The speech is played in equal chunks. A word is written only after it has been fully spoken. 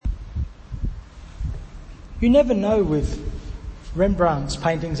You never know with Rembrandt's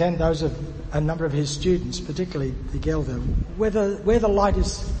paintings and those of a number of his students, particularly the Gelder, where the light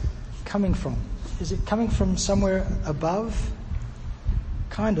is coming from. Is it coming from somewhere above?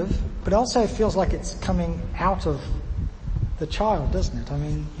 Kind of. But also it feels like it's coming out of the child, doesn't it? I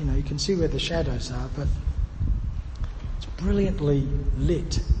mean, you can see where the shadows are, but it's brilliantly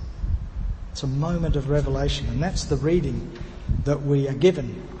lit. It's a moment of revelation, and that's the reading that we are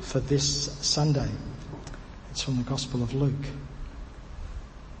given for this Sunday. It's from the Gospel of Luke.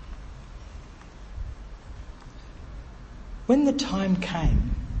 When the time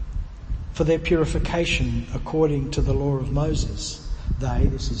came for their purification according to the law of Moses, they,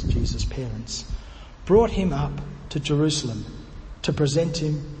 this is Jesus' parents, brought him up to Jerusalem to present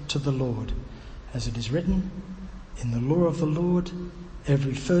him to the Lord. As it is written, in the law of the Lord,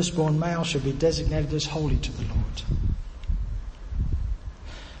 every firstborn male shall be designated as holy to the Lord.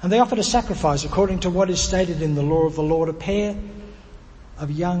 And they offered a sacrifice according to what is stated in the law of the Lord, a pair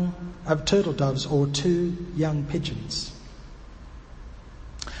of turtle doves or 2 young pigeons.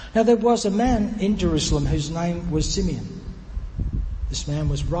 Now there was a man in Jerusalem whose name was Simeon. This man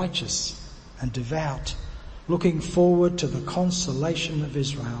was righteous and devout, looking forward to the consolation of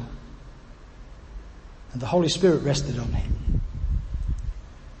Israel. And the Holy Spirit rested on him.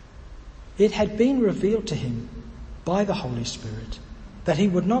 It had been revealed to him by the Holy Spirit that he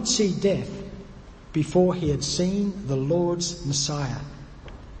would not see death before he had seen the Lord's Messiah.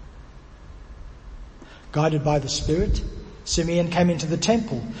 Guided by the Spirit, Simeon came into the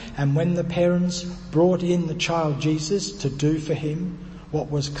temple, and when the parents brought in the child Jesus to do for him what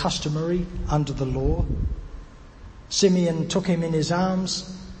was customary under the law, Simeon took him in his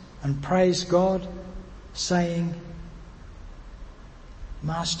arms and praised God, saying,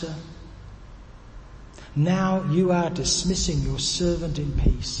 Master, now you are dismissing your servant in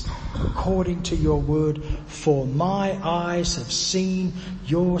peace, according to your word, for my eyes have seen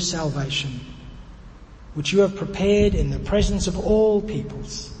your salvation, which you have prepared in the presence of all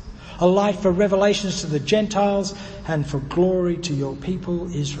peoples, a light for revelations to the Gentiles and for glory to your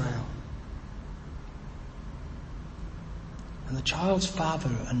people Israel. And the child's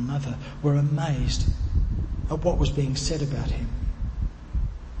father and mother were amazed at what was being said about him.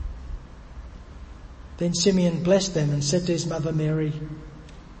 Then Simeon blessed them and said to his mother Mary,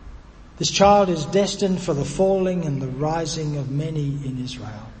 this child is destined for the falling and the rising of many in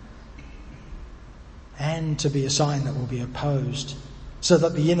Israel, and to be a sign that will be opposed, so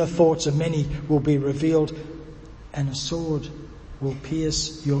that the inner thoughts of many will be revealed, and a sword will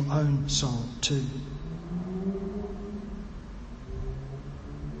pierce your own soul too.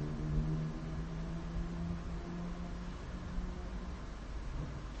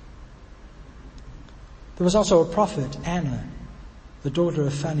 There was also a prophet, Anna, the daughter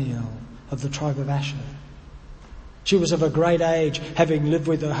of Phanuel of the tribe of Asher. She was of a great age, having lived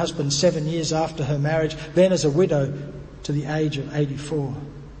with her husband 7 years after her marriage, then as a widow to the age of 84.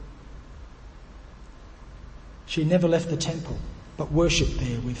 She never left the temple, but worshipped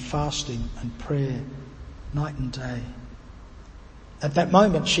there with fasting and prayer night and day. At that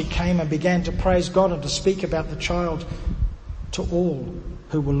moment she came and began to praise God and to speak about the child to all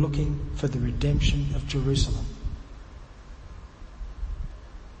who were looking for the redemption of Jerusalem.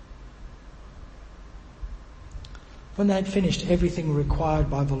 When they had finished everything required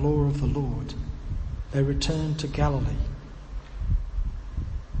by the law of the Lord, they returned to Galilee,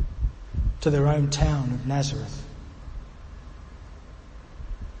 to their own town of Nazareth.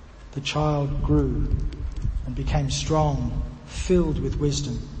 The child grew and became strong, filled with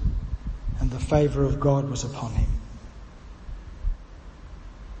wisdom, and the favour of God was upon him.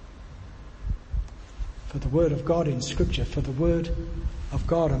 For the word of God in Scripture, for the word of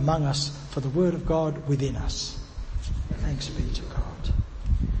God among us, for the word of God within us. Thanks be to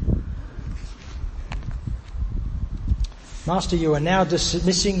God. Master, you are now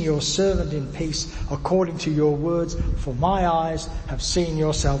dismissing your servant in peace according to your words, for my eyes have seen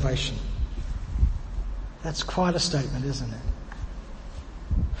your salvation. That's quite a statement, isn't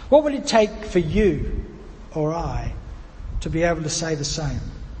it? What would it take for you or I to be able to say the same?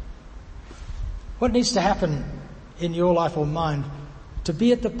 What needs to happen in your life or mine to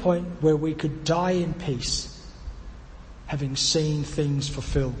be at the point where we could die in peace, having seen things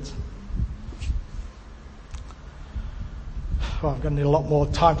fulfilled? Well, I'm going to need a lot more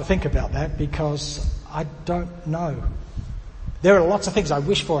time to think about that because I don't know. There are lots of things I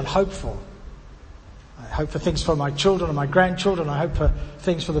wish for and hope for. I hope for things for my children and my grandchildren. I hope for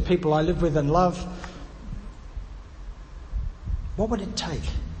things for the people I live with and love. What would it take?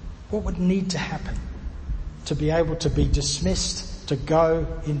 What would need to happen to be able to be dismissed, to go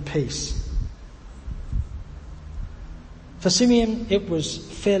in peace? For Simeon, it was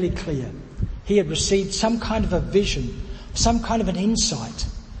fairly clear. He had received some kind of a vision, some kind of an insight.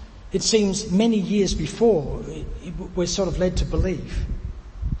 It seems many years before, we're sort of led to believe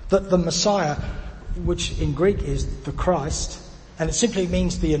that the Messiah, which in Greek is the Christ, and it simply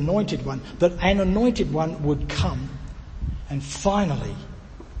means the anointed one, that an anointed one would come and finally,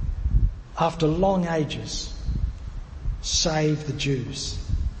 after long ages, save the Jews.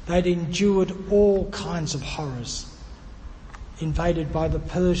 They'd endured all kinds of horrors, invaded by the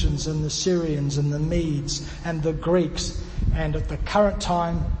Persians and the Syrians and the Medes and the Greeks, and at the current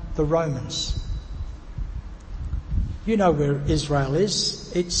time, the Romans. You know where Israel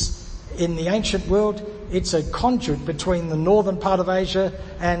is. It's in the ancient world, it's a conduit between the northern part of Asia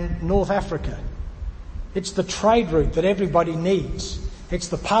and North Africa. It's the trade route that everybody needs. It's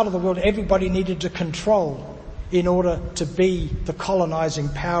the part of the world everybody needed to control in order to be the colonizing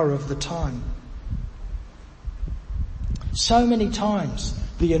power of the time. So many times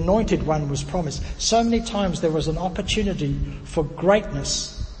the anointed one was promised. So many times there was an opportunity for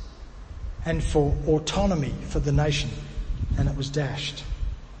greatness and for autonomy for the nation, and it was dashed.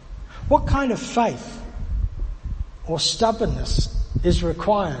 What kind of faith or stubbornness is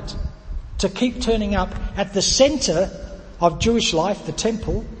required to keep turning up at the centre of Jewish life, the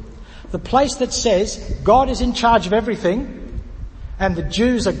temple, the place that says God is in charge of everything and the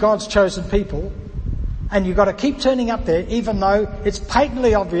Jews are God's chosen people, and you've got to keep turning up there even though it's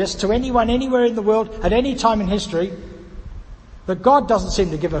patently obvious to anyone anywhere in the world at any time in history that God doesn't seem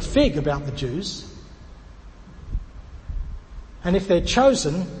to give a fig about the Jews. And if they're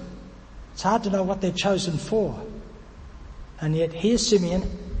chosen, it's hard to know what they're chosen for. And yet here's Simeon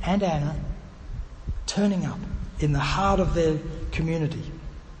and Anna turning up in the heart of their community.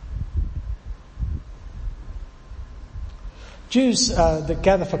 Jews that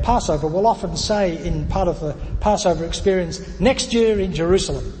gather for Passover will often say in part of the Passover experience, next year in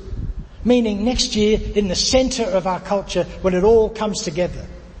Jerusalem. Meaning next year in the centre of our culture when it all comes together.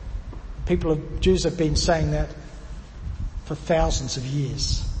 Jews have been saying that for thousands of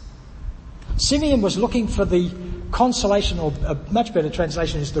years. Simeon was looking for the consolation, or a much better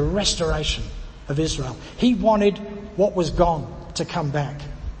translation is the restoration of Israel. He wanted what was gone to come back.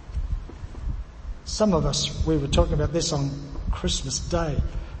 Some of us, we were talking about this on Christmas Day,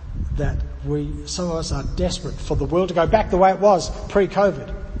 that some of us are desperate for the world to go back the way it was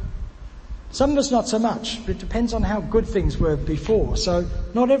pre-COVID. Some of us not so much. It depends on how good things were before. So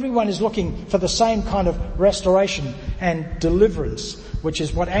not everyone is looking for the same kind of restoration and deliverance, which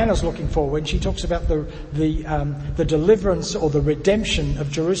is what Anna's looking for when she talks about the deliverance or the redemption of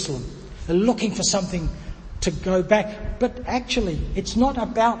Jerusalem. They're looking for something to go back. But actually, it's not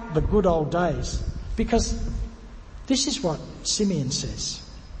about the good old days, because this is what Simeon says.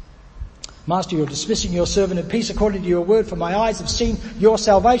 Master, you're dismissing your servant in peace according to your word, for my eyes have seen your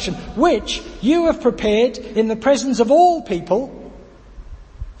salvation, which you have prepared in the presence of all people,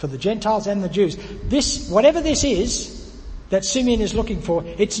 for the Gentiles and the Jews. This, whatever this is that Simeon is looking for,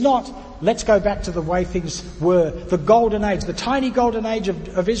 it's not, let's go back to the way things were. The golden age, the tiny golden age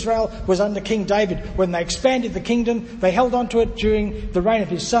of Israel was under King David. When they expanded the kingdom, they held on to it during the reign of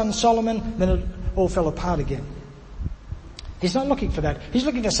his son Solomon, then it all fell apart again. He's not looking for that. He's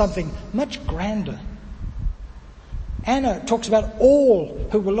looking for something much grander. Anna talks about all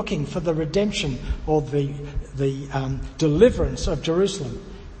who were looking for the redemption or the deliverance of Jerusalem.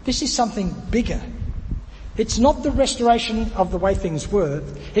 This is something bigger. It's not the restoration of the way things were.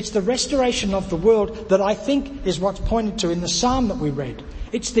 It's the restoration of the world that I think is what's pointed to in the psalm that we read.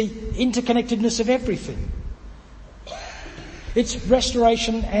 It's the interconnectedness of everything. It's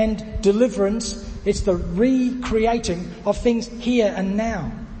restoration and deliverance. It's the recreating of things here and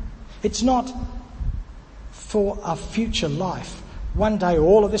now. It's not for a future life. One day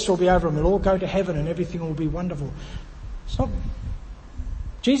all of this will be over and we'll all go to heaven and everything will be wonderful. It's not.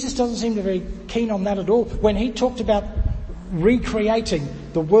 Jesus doesn't seem to be very keen on that at all. When he talked about recreating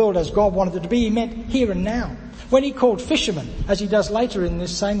the world as God wanted it to be, he meant here and now. When he called fishermen, as he does later in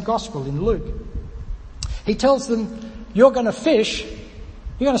this same gospel in Luke, he tells them, you're going to fish,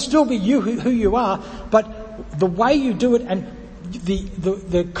 you're going to still be who you are, but the way you do it and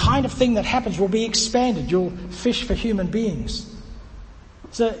the kind of thing that happens will be expanded. You'll fish for human beings.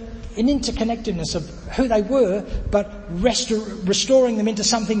 So an interconnectedness of who they were, but restoring them into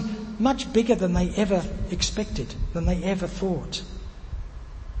something much bigger than they ever expected, than they ever thought.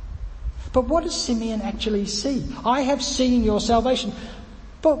 But what does Simeon actually see? I have seen your salvation.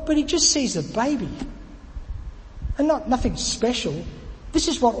 But he just sees a baby. And nothing special. This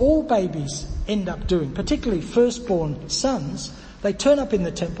is what all babies end up doing, particularly firstborn sons. They turn up in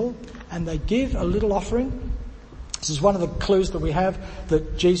the temple and they give a little offering This is one of the clues that we have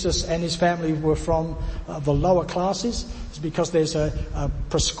that Jesus and his family were from the lower classes. It's because there's a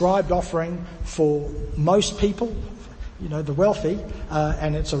prescribed offering for most people, the wealthy,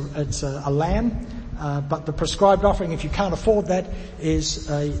 and it's a lamb. But the prescribed offering, if you can't afford that, is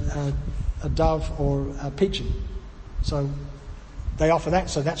a dove or a pigeon. So they offer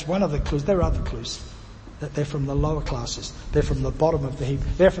that. So that's one of the clues. There are other clues that they're from the lower classes. They're from the bottom of the heap.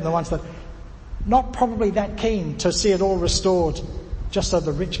 They're from the ones that not probably that keen to see it all restored just so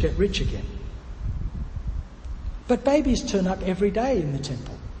the rich get rich again. But babies turn up every day in the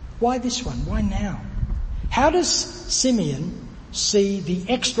temple. Why this one? Why now? How does Simeon see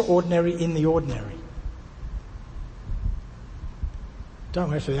the extraordinary in the ordinary? Don't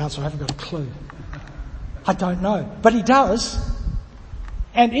wait for the answer, I haven't got a clue. I don't know. But he does.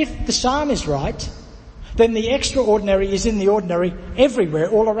 And if the psalm is right, then the extraordinary is in the ordinary everywhere,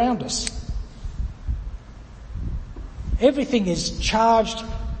 all around us. Everything is charged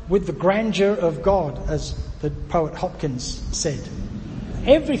with the grandeur of God, as the poet Hopkins said.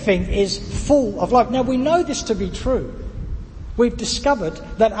 Everything is full of life. Now we know this to be true. We've discovered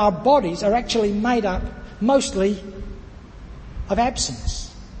that our bodies are actually made up mostly of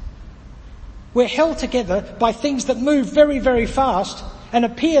absence. We're held together by things that move very, very fast and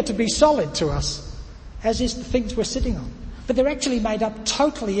appear to be solid to us, as is the things we're sitting on. But they're actually made up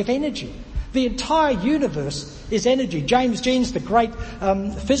totally of energy. The entire universe is energy. James Jeans, the great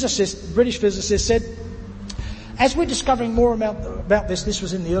British physicist, said, as we're discovering more about this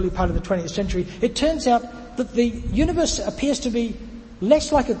was in the early part of the 20th century, it turns out that the universe appears to be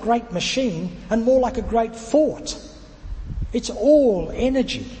less like a great machine and more like a great thought. It's all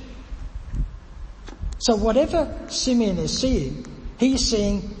energy. So whatever Simeon is seeing, he's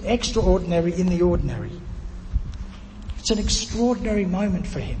seeing extraordinary in the ordinary. It's an extraordinary moment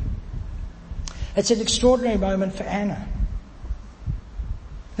for him. It's an extraordinary moment for Anna.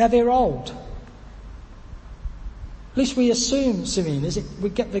 Now they're old. At least we assume Simeon is. We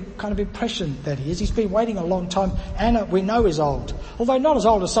get the kind of impression that he is. He's been waiting a long time. Anna, we know, is old. Although not as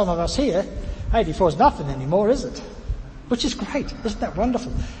old as some of us here. 84 is nothing anymore, is it? Which is great. Isn't that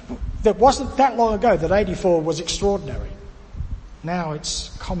wonderful? It wasn't that long ago that 84 was extraordinary. Now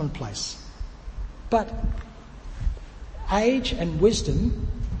it's commonplace. But age and wisdom,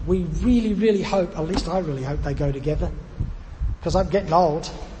 we really, really hope, at least I really hope they go together. Because I'm getting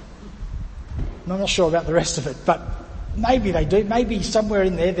old. And I'm not sure about the rest of it, but maybe they do. Maybe somewhere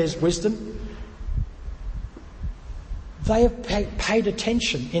in there's wisdom. They have paid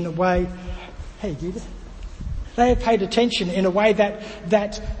attention in a way. Hey, Gita. They have paid attention in a way that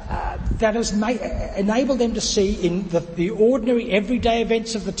has enabled them to see in the ordinary, everyday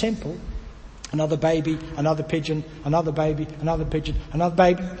events of the temple, another baby, another pigeon, another baby, another pigeon, another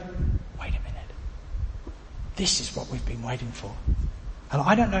baby. Wait a minute. This is what we've been waiting for. And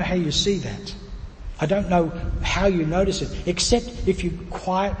I don't know how you see that. I don't know how you notice it, except if you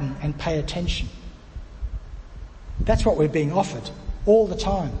quieten and pay attention. That's what we're being offered all the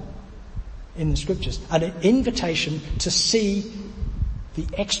time in the scriptures. An invitation to see the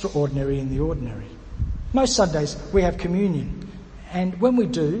extraordinary in the ordinary. Most Sundays we have communion. And when we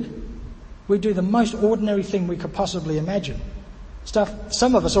do the most ordinary thing we could possibly imagine. Stuff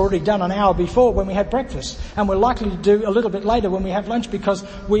some of us already done an hour before when we had breakfast, and we're likely to do a little bit later when we have lunch because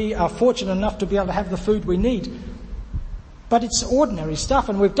we are fortunate enough to be able to have the food we need. But it's ordinary stuff,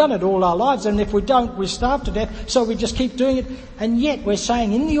 and we've done it all our lives, and if we don't, we starve to death, so we just keep doing it. And yet we're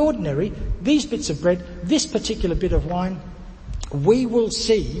saying in the ordinary, these bits of bread, this particular bit of wine, we will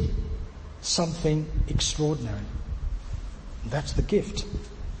see something extraordinary. That's the gift.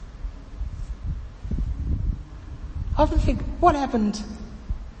 I often think, what happened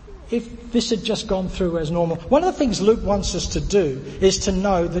if this had just gone through as normal? One of the things Luke wants us to do is to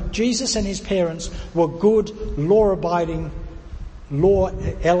know that Jesus and his parents were good, law-abiding,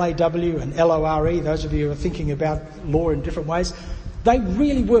 L-A-W and L-O-R-E, those of you who are thinking about law in different ways, they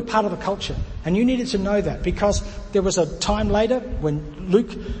really were part of the culture. And you needed to know that because there was a time later when Luke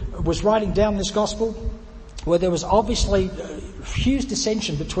was writing down this gospel where there was obviously huge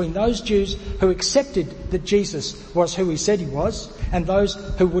dissension between those Jews who accepted that Jesus was who he said he was and those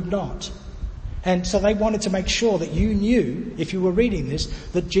who would not. And so they wanted to make sure that you knew, if you were reading this,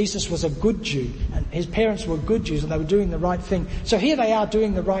 that Jesus was a good Jew and his parents were good Jews and they were doing the right thing. So here they are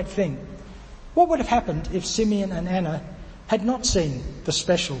doing the right thing. What would have happened if Simeon and Anna had not seen the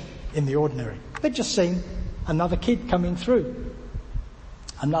special in the ordinary? They'd just seen another kid coming through,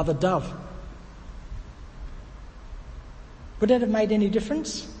 another dove. Would that have made any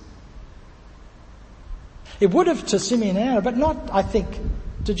difference? It would have to Simeon and Anna, but not, I think,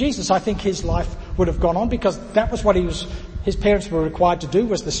 To Jesus, I think his life would have gone on because that was what his parents were required to do,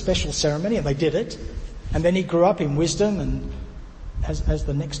 was the special ceremony, and they did it. And then he grew up in wisdom, and as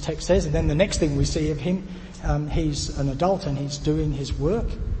the next text says, and then the next thing we see of him, he's an adult and he's doing his work.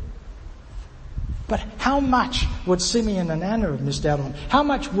 But how much would Simeon and Anna have missed out on? How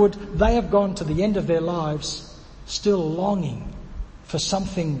much would they have gone to the end of their lives still longing for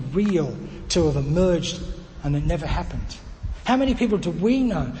something real to have emerged and it never happened? How many people do we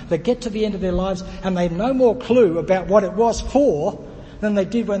know that get to the end of their lives and they have no more clue about what it was for than they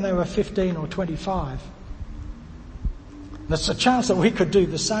did when they were 15 or 25? There's a chance that we could do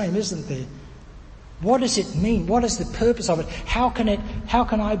the same, isn't there? What does it mean? What is the purpose of it? How can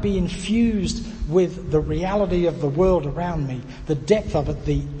I be infused with the reality of the world around me, the depth of it,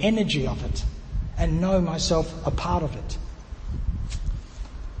 the energy of it, and know myself a part of it?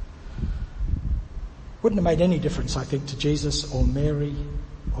 Wouldn't have made any difference, I think, to Jesus or Mary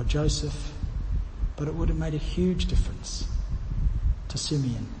or Joseph, but it would have made a huge difference to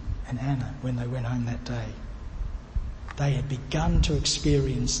Simeon and Anna when they went home that day. They had begun to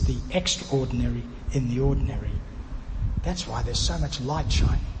experience the extraordinary in the ordinary. That's why there's so much light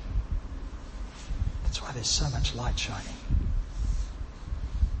shining. That's why there's so much light shining.